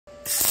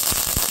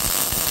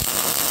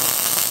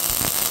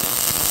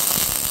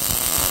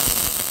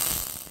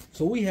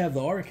So we have the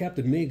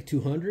Arccaptain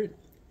Mig200,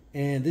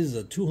 and this is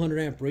a 200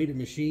 amp rated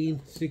machine,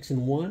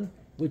 6-in-1,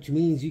 which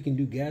means you can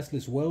do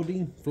gasless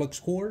welding, flux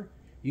core,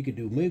 you could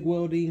do MIG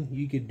welding,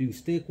 you could do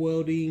stick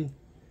welding,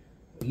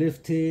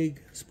 lift TIG,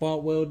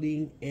 spot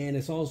welding, and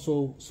it's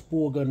also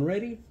spool gun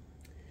ready.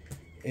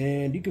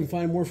 And you can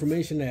find more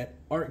information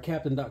at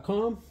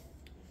arccaptain.com.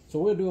 So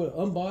we'll do an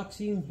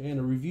unboxing and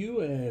a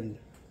review, and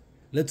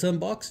let's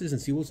unbox this and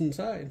see what's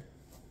inside.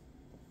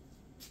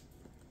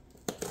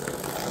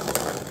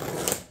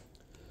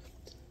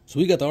 So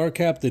we got the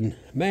Arccaptain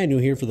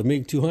manual here for the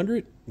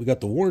MIG200. We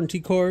got the warranty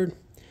card.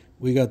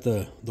 We got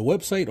the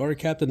website,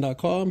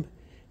 arccaptain.com.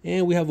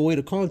 And we have a way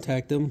to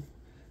contact them.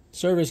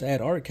 Service at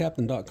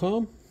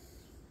arccaptain.com.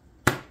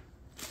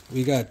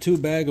 We got 2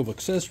 bags of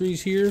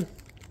accessories here.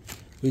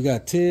 We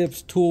got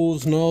tips,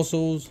 tools,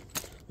 nozzles.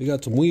 We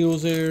got some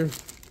wheels there.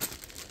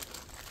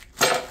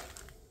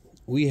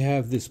 We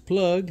have this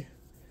plug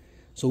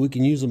so we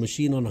can use the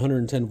machine on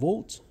 110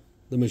 volts.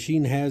 The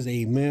machine has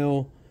a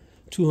male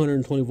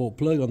 220 volt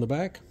plug on the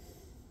back.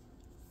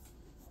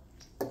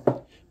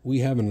 We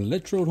have an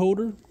electrode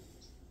holder,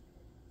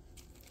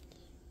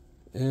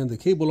 and the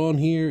cable on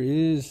here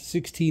is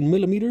 16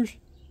 millimeters.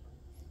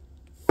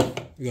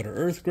 We got our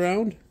earth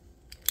ground.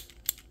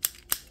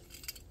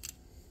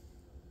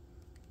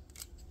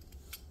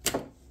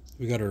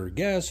 We got our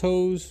gas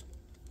hose.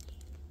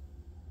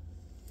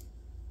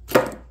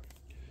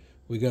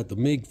 We got the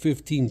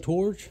MIG-15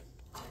 torch.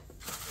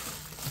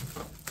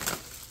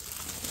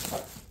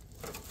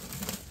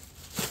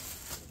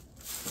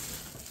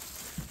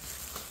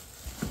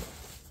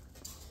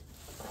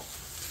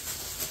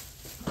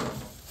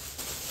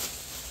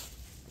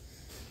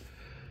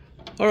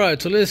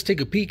 Alright, so let's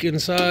take a peek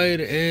inside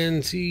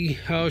and see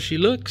how she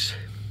looks.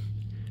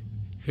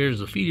 Here's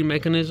the feeding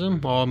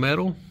mechanism, all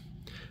metal.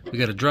 We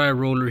got a dry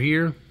roller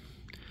here,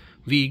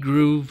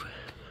 V-groove.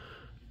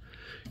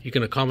 You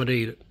can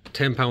accommodate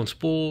 10-pound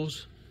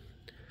spools.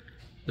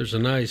 There's a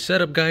nice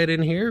setup guide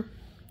in here.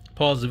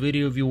 Pause the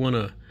video if you want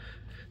to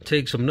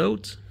take some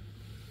notes.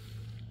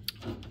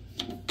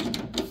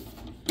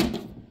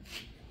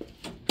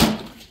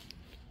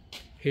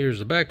 Here's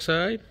the back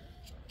side,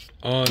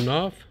 on and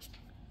off.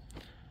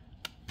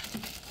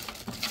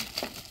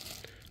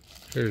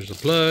 Here's the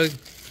plug,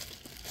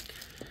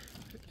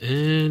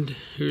 and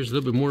here's a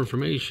little bit more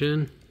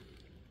information.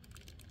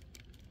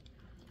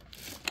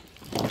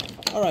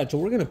 Alright, so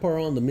we're going to power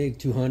on the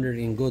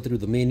MIG200 and go through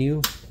the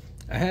menu.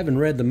 I haven't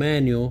read the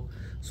manual,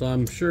 so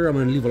I'm sure I'm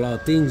going to leave a lot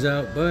of things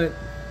out, but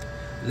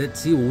let's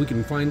see what we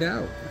can find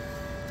out.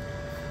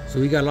 So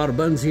we got a lot of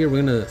buttons here.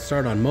 We're going to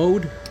start on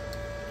mode.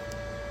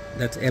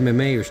 That's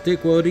MMA or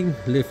stick welding,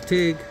 lift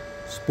TIG,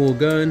 spool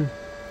gun,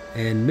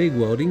 and MIG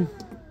welding.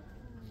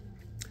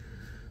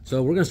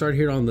 So we're going to start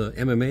here on the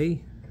MMA.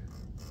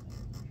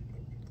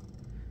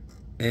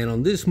 And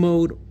on this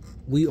mode,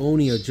 we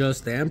only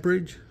adjust the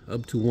amperage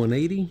up to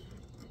 180.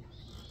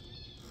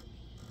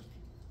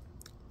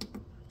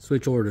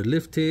 Switch over to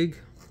lift TIG.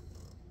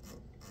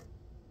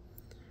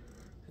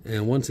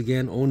 And once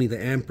again, only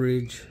the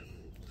amperage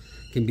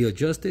can be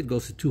adjusted,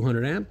 goes to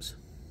 200 amps.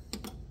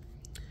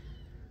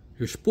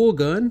 Your spool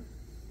gun,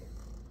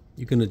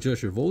 you can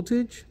adjust your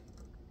voltage,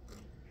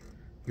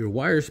 your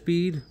wire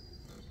speed,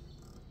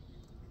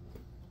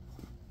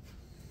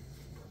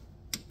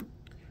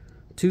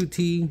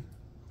 2T,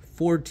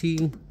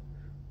 4T,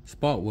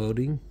 spot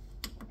welding,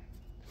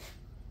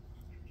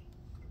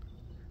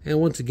 and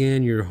once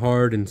again your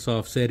hard and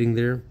soft setting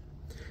there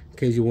in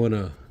case you want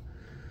a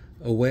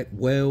wet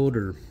weld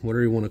or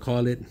whatever you want to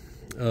call it.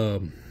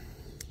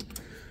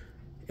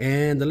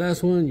 And the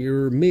last one,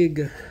 your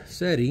MIG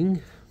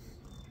setting.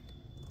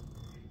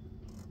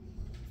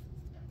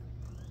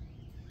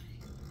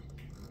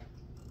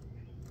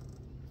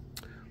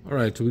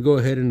 Alright, so we go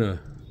ahead and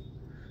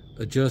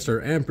adjust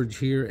our amperage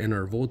here, and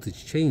our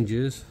voltage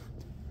changes.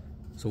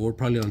 So we're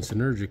probably on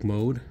synergic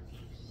mode.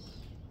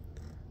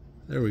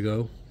 There we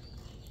go.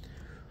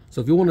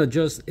 So if you want to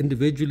adjust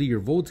individually your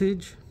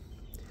voltage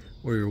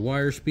or your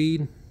wire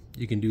speed,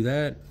 you can do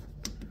that.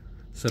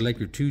 Select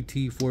your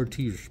 2T,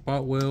 4T, or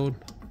spot weld.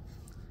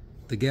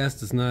 The gas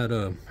does not,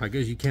 I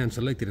guess you can't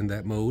select it in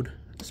that mode.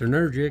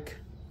 Synergic,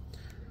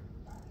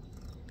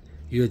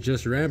 you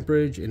adjust your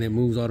amperage and it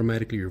moves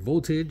automatically your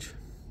voltage.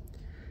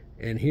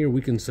 And here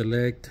we can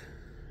select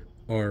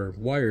our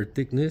wire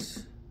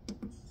thickness.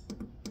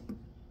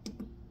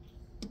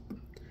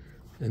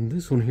 And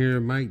this one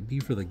here might be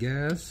for the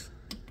gas.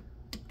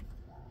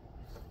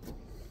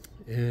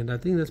 And I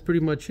think that's pretty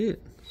much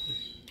it.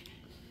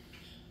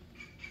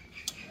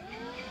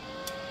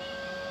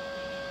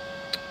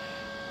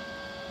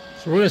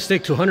 So we're going to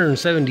stick to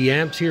 170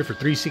 amps here for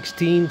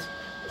 3/16,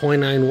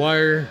 0.9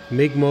 wire,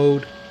 MIG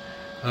mode,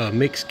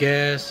 mixed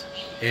gas,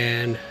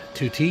 and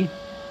 2T.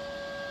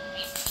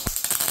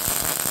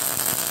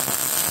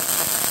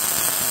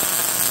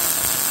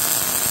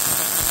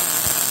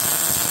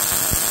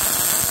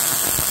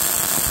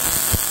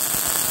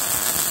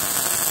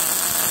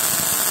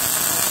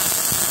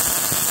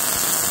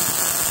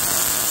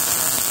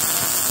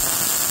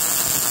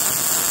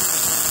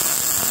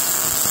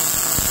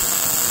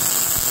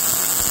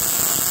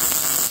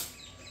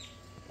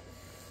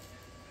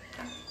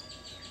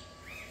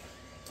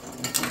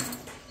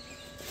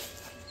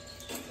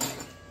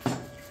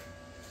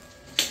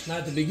 Now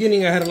at the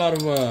beginning, I had a lot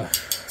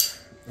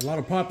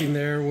of popping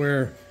there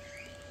where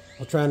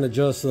I'll try and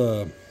adjust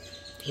what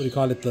do you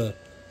call it, the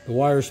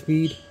wire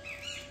speed.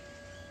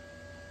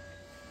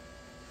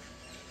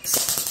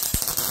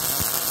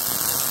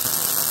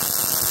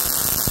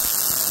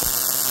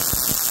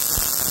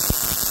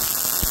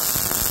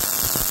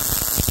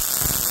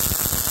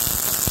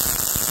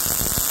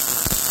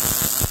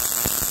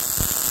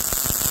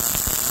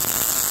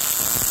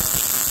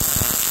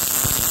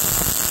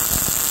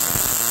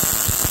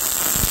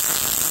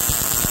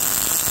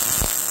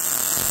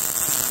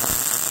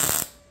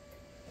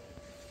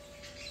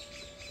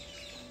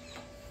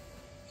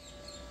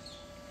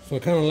 So I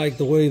kind of like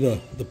the way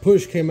the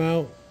push came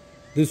out.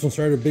 This one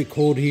started a bit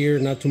cold here,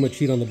 not too much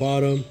heat on the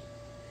bottom.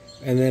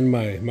 And then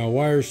my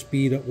wire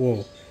speed,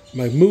 well,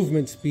 my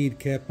movement speed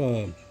kept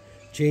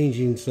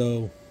changing.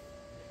 So,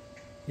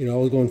 you know,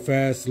 I was going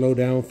fast, slow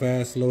down,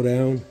 fast, slow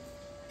down.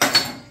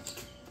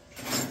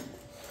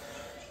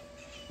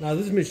 Now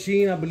this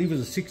machine, I believe,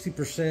 is a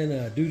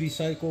 60% duty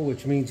cycle,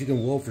 which means you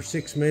can weld for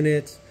 6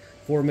 minutes,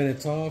 4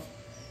 minutes off.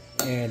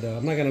 And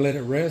I'm not gonna let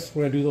it rest.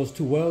 We're gonna do those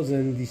 2 welds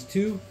and these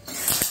 2.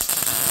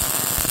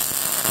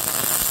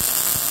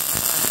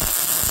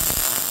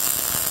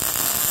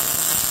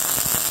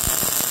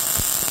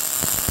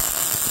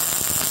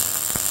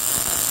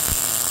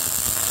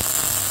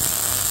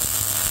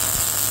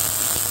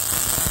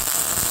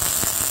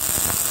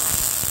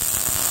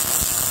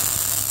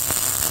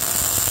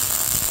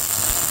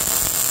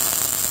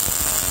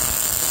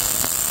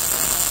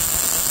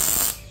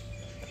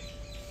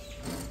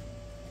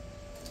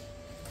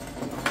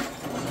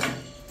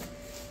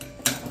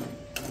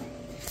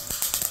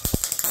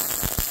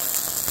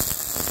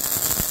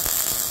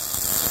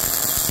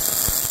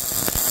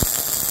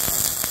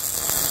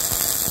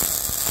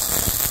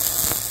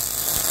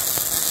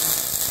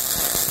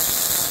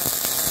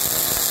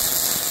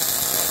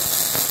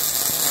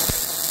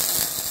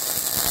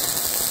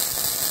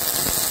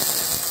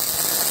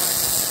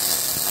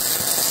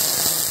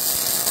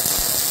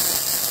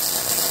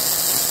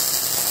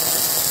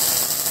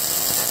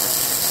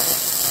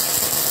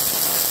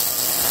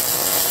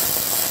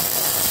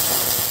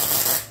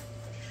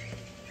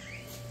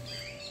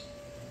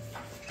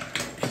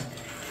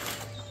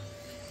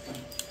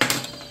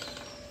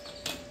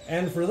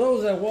 And for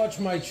those that watch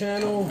my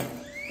channel,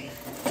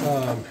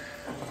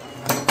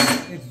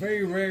 it's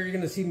very rare you're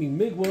going to see me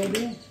MIG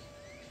welding.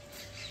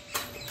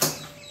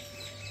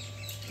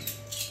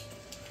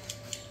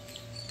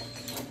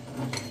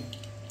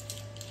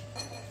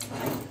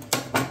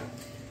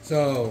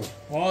 So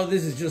all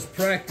this is just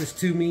practice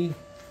to me.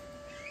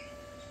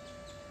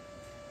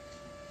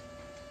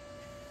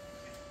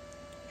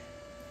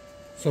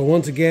 So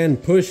once again,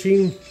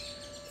 pushing,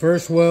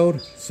 first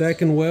weld,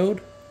 second weld.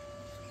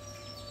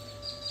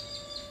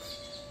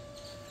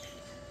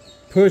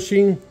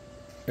 Pushing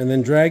and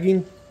then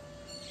dragging.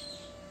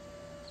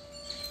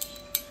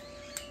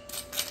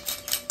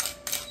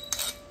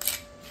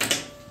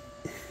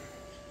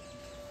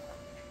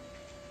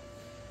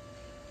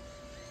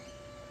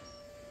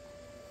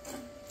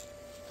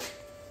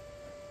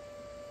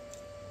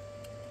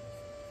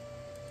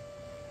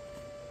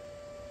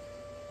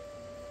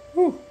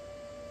 Whew.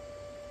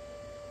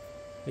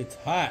 It's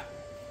hot.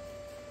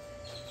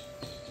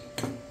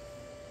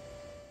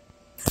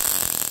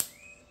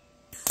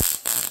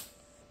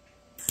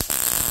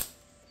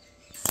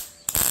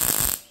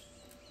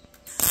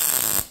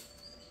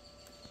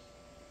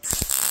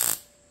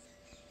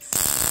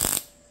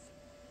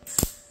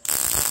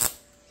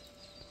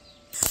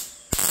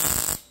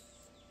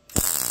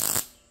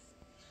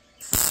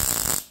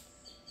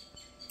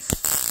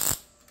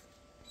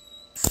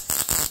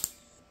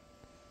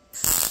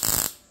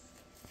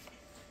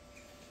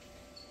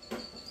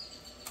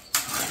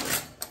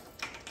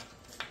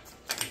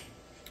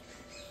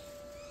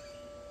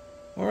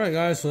 Alright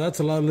guys, so that's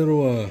a lot of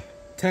little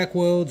tack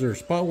welds or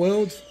spot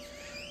welds.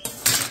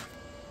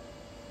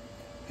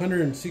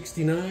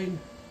 169.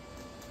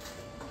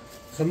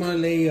 So I'm going to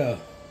lay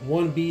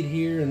one bead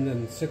here and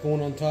then second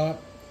one on top,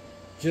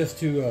 just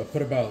to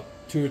put about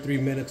 2 or 3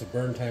 minutes of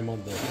burn time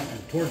on the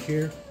torch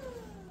here.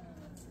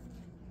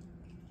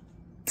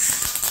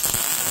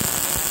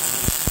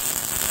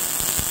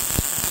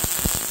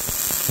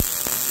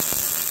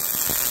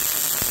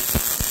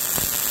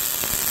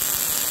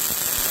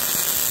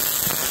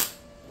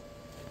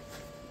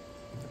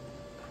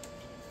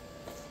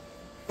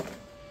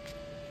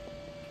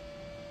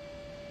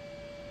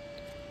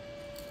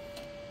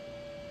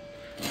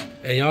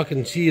 And y'all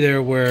can see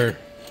there where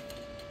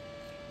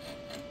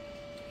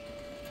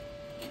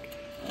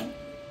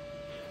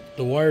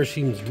the wire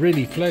seems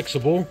really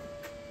flexible.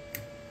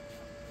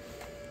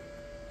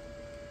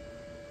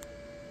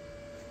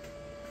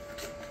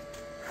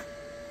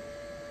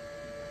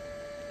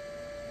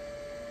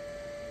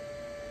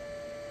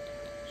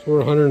 So we're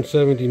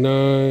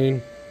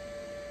 179,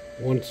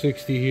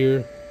 160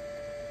 here.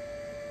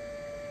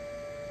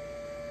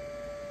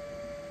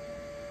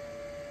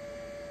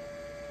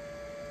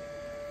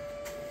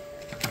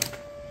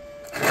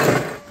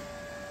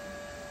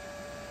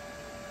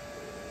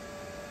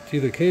 See,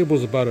 the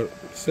cable's about a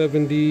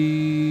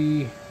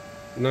 70,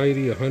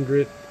 90,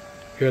 100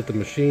 here at the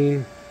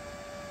machine.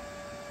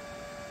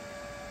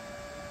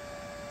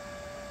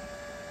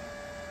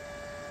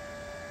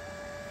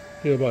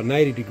 Here about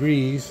 90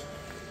 degrees.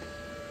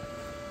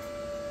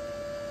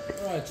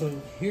 Alright, so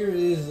here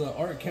is the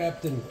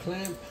Arccaptain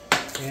clamp,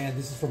 and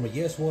this is from a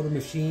Yeswelder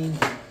machine.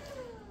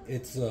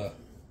 It's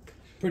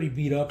pretty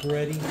beat up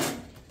already,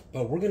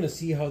 but we're gonna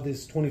see how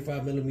this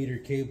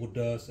 25mm cable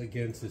does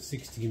against the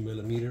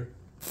 16mm.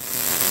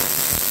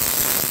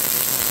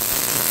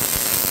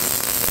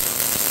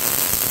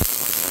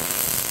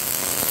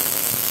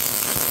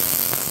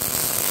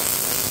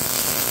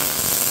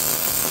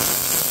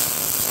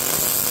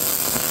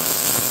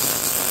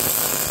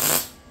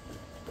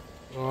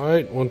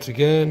 Alright, once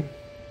again,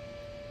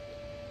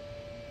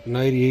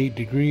 98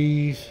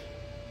 degrees,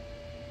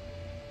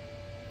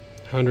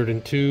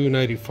 102,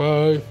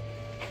 95.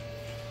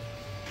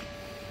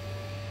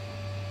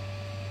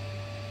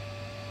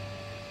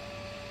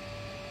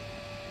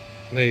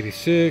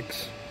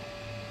 '86.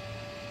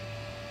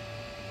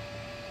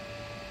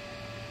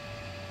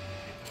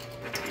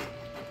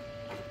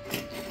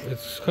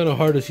 It's kind of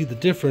hard to see the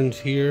difference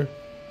here,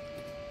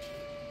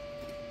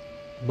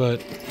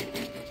 but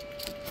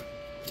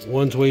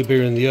one's way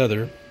bigger than the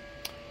other.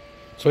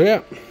 So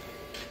yeah.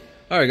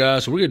 Alright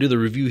guys, so we're going to do the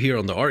review here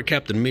on the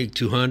Arccaptain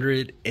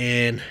MIG200,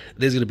 and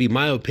this is going to be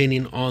my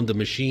opinion on the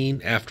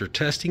machine after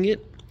testing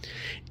it.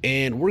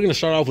 And we're going to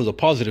start off with the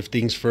positive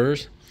things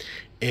first.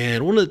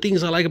 And one of the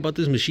things I like about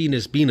this machine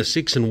is being a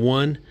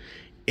 6-in-1,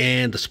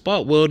 and the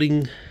spot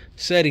welding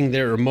setting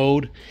there or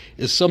mode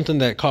is something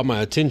that caught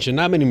my attention.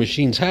 Not many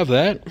machines have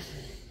that.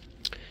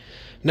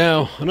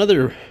 Now,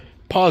 another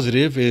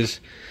positive is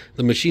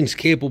the machine's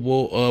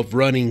capable of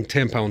running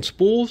 10-pound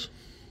spools.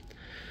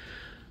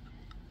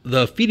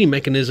 The feeding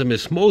mechanism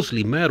is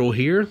mostly metal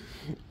here,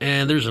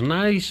 and there's a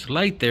nice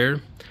light there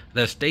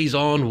that stays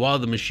on while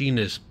the machine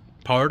is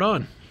powered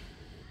on.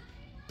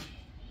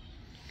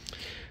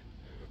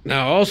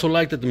 Now, I also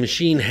like that the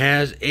machine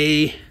has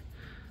a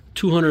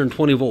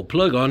 220 volt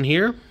plug on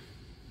here.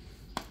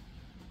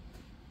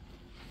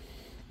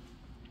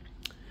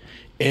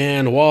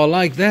 And while I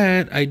like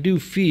that, I do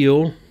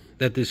feel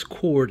that this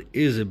cord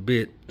is a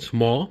bit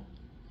small.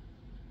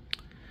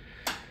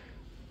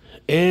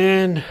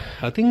 And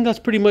I think that's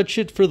pretty much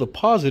it for the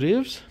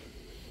positives.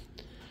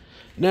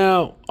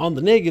 Now, on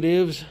the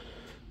negatives,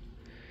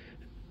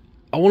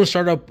 I want to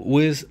start up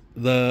with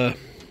the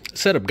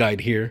setup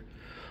guide here.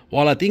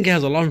 While I think it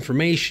has a lot of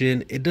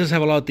information, it does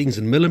have a lot of things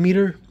in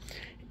millimeter.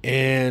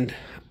 And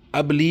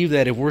I believe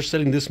that if we're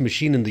selling this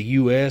machine in the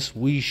US,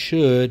 we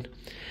should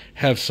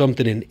have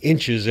something in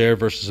inches there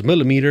versus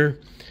millimeter.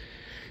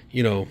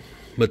 You know,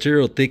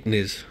 material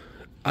thickness,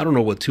 I don't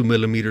know what 2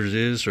 millimeters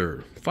is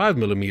or 5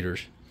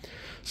 millimeters.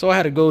 So I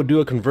had to go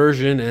do a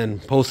conversion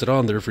and post it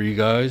on there for you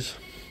guys.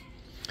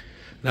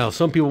 Now,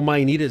 some people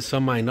might need it,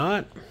 some might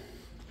not.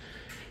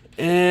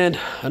 And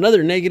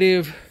another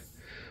negative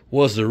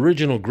was the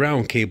original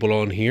ground cable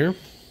on here.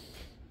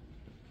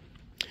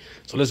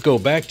 So let's go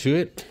back to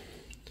it.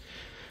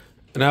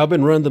 And I've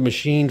been running the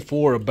machine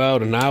for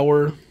about an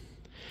hour,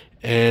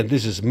 and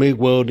this is MIG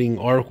welding,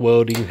 arc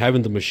welding,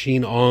 having the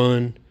machine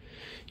on,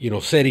 you know,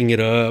 setting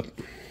it up.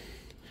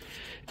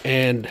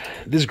 And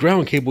this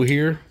ground cable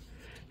here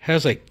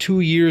has like 2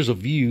 years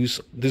of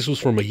use. This was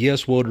from a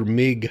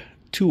Yeswelder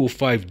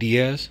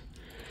MIG205DS.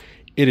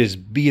 It is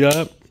beat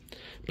up,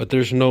 but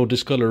there's no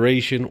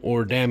discoloration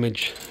or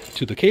damage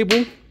to the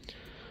cable.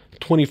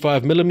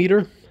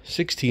 25mm,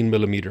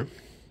 16mm.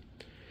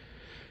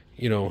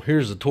 You know,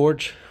 here's the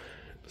torch.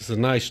 It's a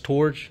nice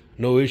torch,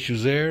 no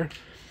issues there.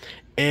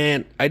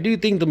 And I do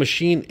think the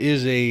machine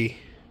is a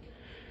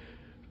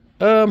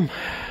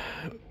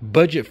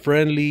budget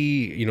friendly,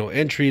 you know,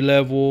 entry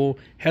level,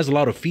 has a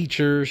lot of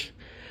features.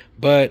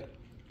 But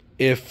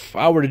if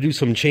I were to do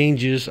some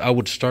changes, I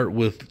would start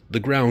with the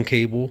ground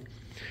cable.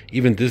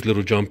 Even this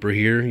little jumper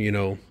here, you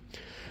know,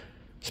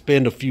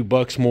 spend a few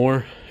bucks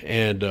more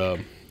and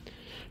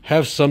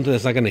have something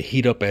that's not going to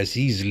heat up as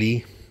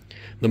easily.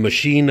 The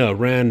machine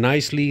ran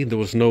nicely. There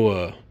was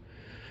no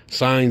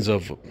signs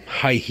of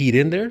high heat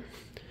in there.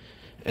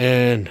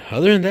 And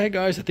other than that,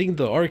 guys, I think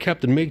the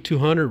Arccaptain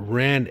MIG200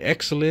 ran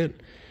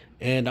excellent,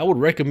 and I would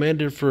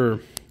recommend it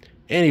for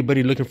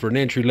anybody looking for an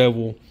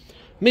entry-level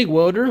MIG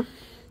welder.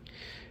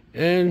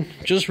 And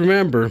just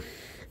remember,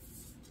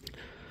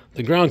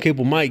 the ground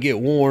cable might get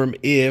warm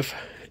if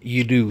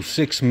you do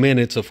 6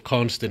 minutes of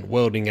constant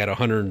welding at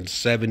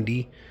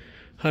 170,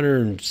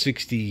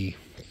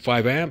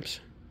 165 amps.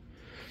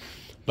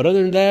 But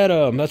other than that,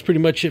 that's pretty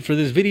much it for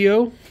this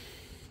video.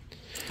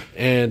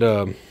 And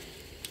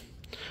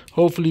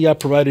hopefully I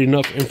provided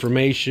enough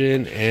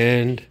information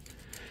and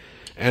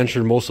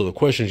answered most of the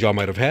questions y'all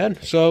might have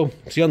had. So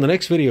see you on the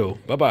next video.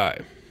 Bye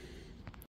bye.